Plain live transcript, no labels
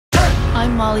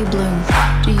I'm Molly Bloom.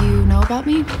 Do you know about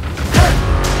me?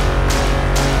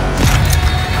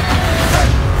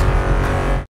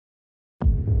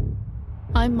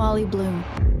 I'm Molly Bloom.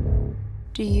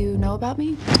 Do you know about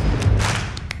me?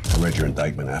 I read your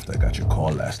indictment after I got your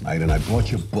call last night, and I bought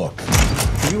your book.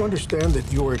 Do you understand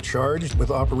that you are charged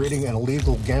with operating an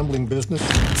illegal gambling business?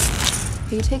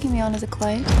 Are you taking me on as a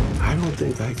client? I don't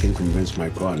think I can convince my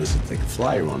partners to take a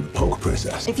flyer on the Poker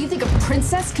Princess. If you think a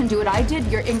princess can do what I did,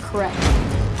 you're incorrect.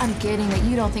 I'm getting that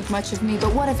you don't think much of me,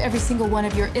 but what if every single one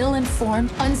of your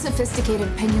ill-informed, unsophisticated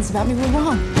opinions about me were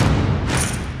wrong?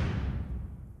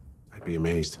 I'd be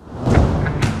amazed.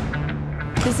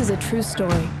 This is a true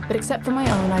story, but except for my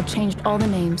own, I've changed all the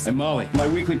names. And Molly, my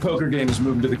weekly poker game is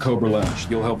moving to the Cobra Lounge.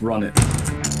 You'll help run it.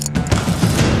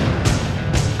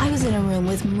 I was in a room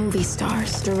with movie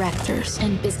stars, directors,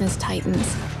 and business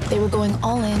titans. They were going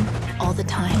all in, all the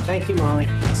time. Thank you, Molly.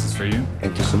 This is for you.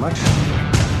 Thank you so much.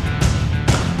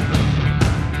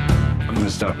 I'm gonna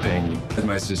stop paying you as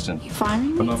my assistant. You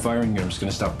firing I'm me? not firing you. I'm just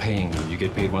gonna stop paying you. You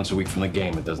get paid once a week from the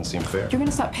game. It doesn't seem fair. You're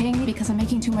gonna stop paying me because I'm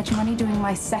making too much money doing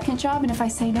my second job, and if I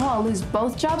say no, I'll lose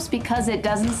both jobs because it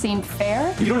doesn't seem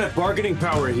fair? You don't have bargaining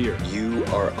power here. You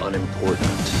are unimportant.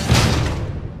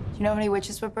 Do you know how many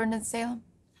witches were burned in Salem?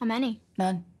 How many?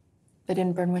 None. They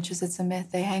didn't burn witches, it's a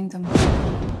myth. They hanged them.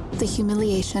 The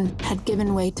humiliation had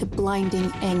given way to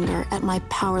blinding anger at my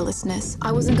powerlessness.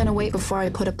 I wasn't gonna wait before I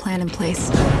put a plan in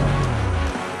place.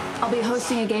 I'll be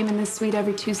hosting a game in this suite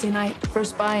every Tuesday night.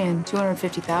 First buy-in,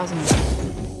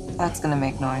 $250,000. That's gonna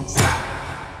make noise.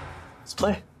 Let's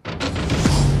play.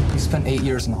 You spent 8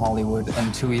 years in Hollywood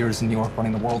and 2 years in New York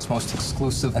running the world's most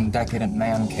exclusive and decadent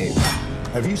man cave.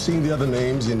 Have you seen the other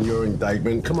names in your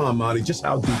indictment? Come on, Marty, just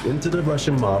how deep into the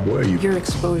Russian mob were you? Your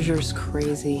exposure's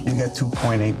crazy. You got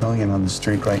 2.8 million on the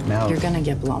street right now. You're gonna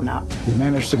get blown up. You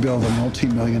managed to build a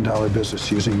multi-million-dollar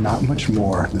business using not much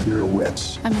more than your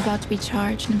wits. I'm about to be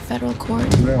charged in federal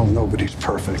court. Well, nobody's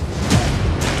perfect.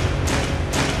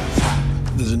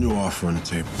 There's a new offer on the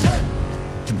table.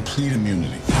 Complete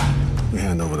immunity. We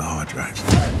hand over the hard drives.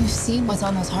 You've seen what's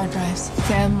on those hard drives.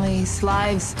 Families,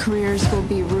 lives, careers will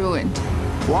be ruined.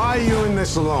 Why are you in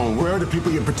this alone? Where are the people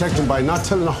you're protecting by not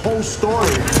telling the whole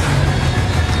story?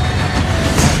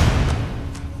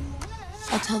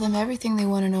 I'll tell them everything they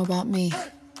want to know about me.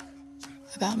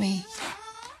 About me.